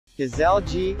Gazelle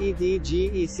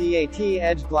GEDGECAT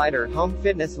Edge Glider Home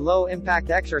Fitness Low Impact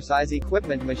Exercise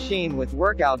Equipment Machine with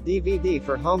Workout DVD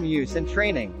for home use and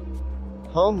training.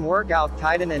 Home workout.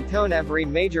 Tighten and tone every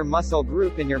major muscle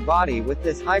group in your body with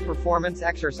this high-performance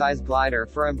exercise glider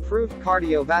for improved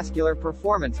cardiovascular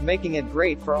performance, making it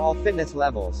great for all fitness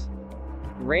levels.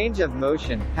 Range of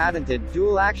motion. Patented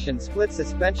dual-action split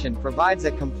suspension provides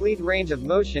a complete range of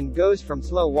motion, goes from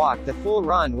slow walk to full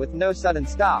run with no sudden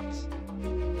stops.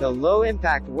 The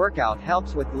low-impact workout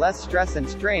helps with less stress and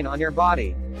strain on your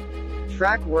body.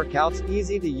 Track workouts.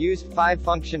 Easy-to-use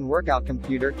 5-function workout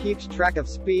computer keeps track of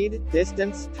speed,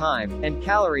 distance, time, and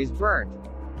calories burnt.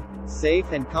 Safe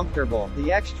and comfortable.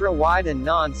 The extra-wide and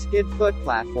non-skid foot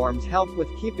platforms help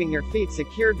with keeping your feet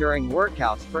secure during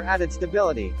workouts for added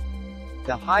stability.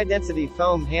 The high-density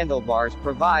foam handlebars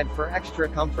provide for extra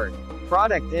comfort.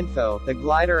 Product info. The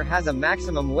glider has a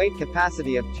maximum weight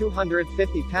capacity of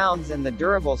 250 pounds and the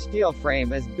durable steel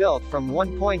frame is built from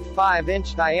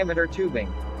 1.5-inch diameter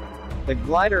tubing. The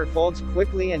glider folds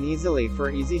quickly and easily for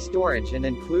easy storage and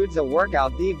includes a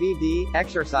workout DVD,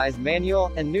 exercise manual,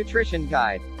 and nutrition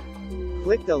guide.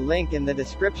 Click the link in the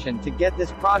description to get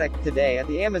this product today at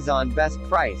the Amazon best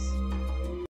price.